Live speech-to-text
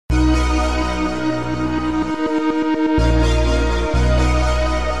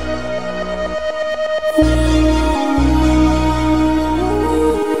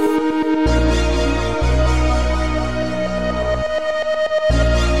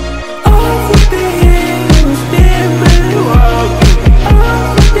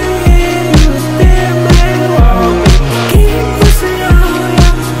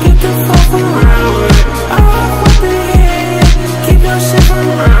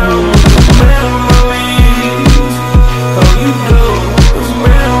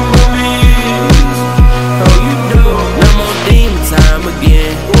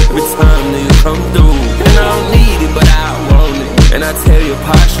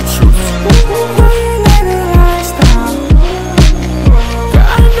partial truth.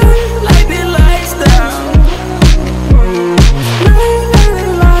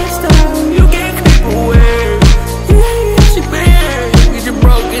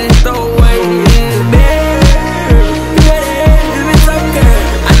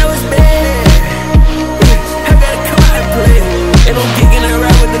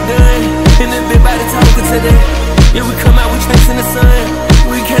 Yeah, we come out, we chasing the sun.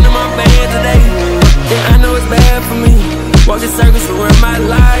 We came to my band today. Yeah, I know it's bad for me. Walking circles around my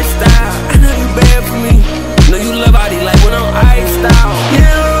lifestyle. I know you bad for me. Know you love all these like when I'm iced out.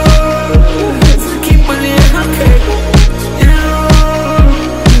 Yeah, just keep believing, okay. Yeah,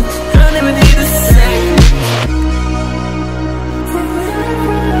 I never need to say.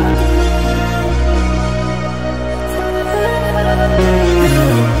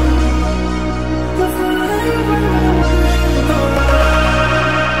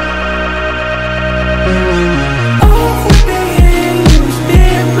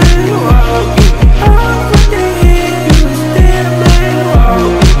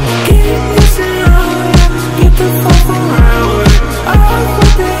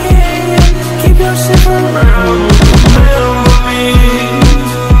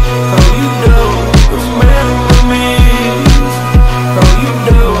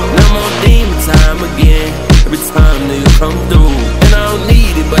 Come through, and I don't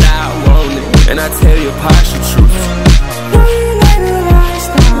need it, but I want it. And I tell you a partial truth. Know you like the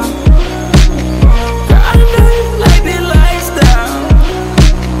lifestyle. Girl, I know you like the lifestyle.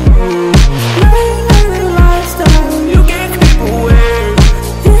 Know you like the lifestyle. You can't keep away.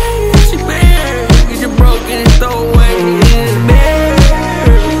 Yeah, she bad. Get you broken and throw away. It's bad.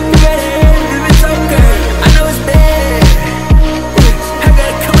 It's okay. I know it's bad. I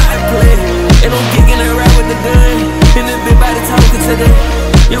gotta come out and play. And I'm kicking it right with the gun. In this big body talking today.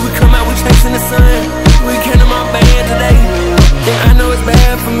 Yeah, we come out, we chasing the sun. We came to my band today. Yeah, I know it's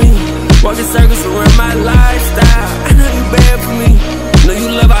bad for me. Walking circles around my lifestyle. I know you bad for me. Know you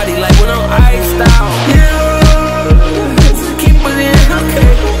love all these like when I'm iced out. Yeah, just keep believing,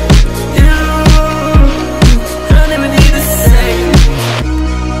 okay.